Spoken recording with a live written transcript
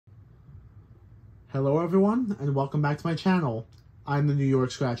Hello everyone, and welcome back to my channel. I'm the New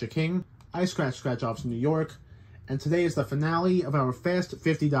York Scratcher King. I scratch scratch-offs in New York, and today is the finale of our Fast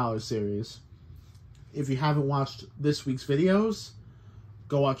 $50 series. If you haven't watched this week's videos,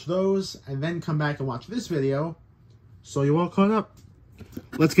 go watch those, and then come back and watch this video, so you're all caught up.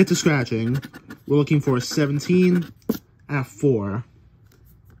 Let's get to scratching. We're looking for a 17 and a 4.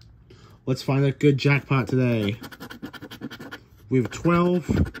 Let's find a good jackpot today. We have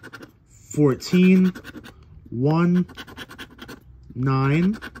 12, 14, 1,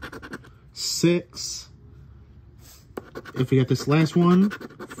 9, 6. If we get this last one,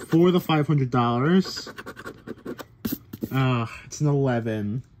 for the $500. It's an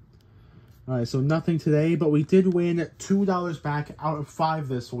 11. Alright, so nothing today, but we did win $2 back out of 5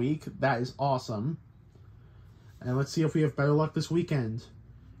 this week. That is awesome. And let's see if we have better luck this weekend.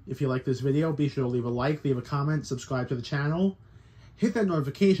 If you like this video, be sure to leave a like, leave a comment, subscribe to the channel. Hit that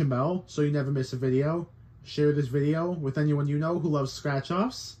notification bell so you never miss a video. Share this video with anyone you know who loves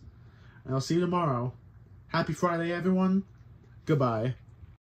scratch-offs. And I'll see you tomorrow. Happy Friday, everyone. Goodbye.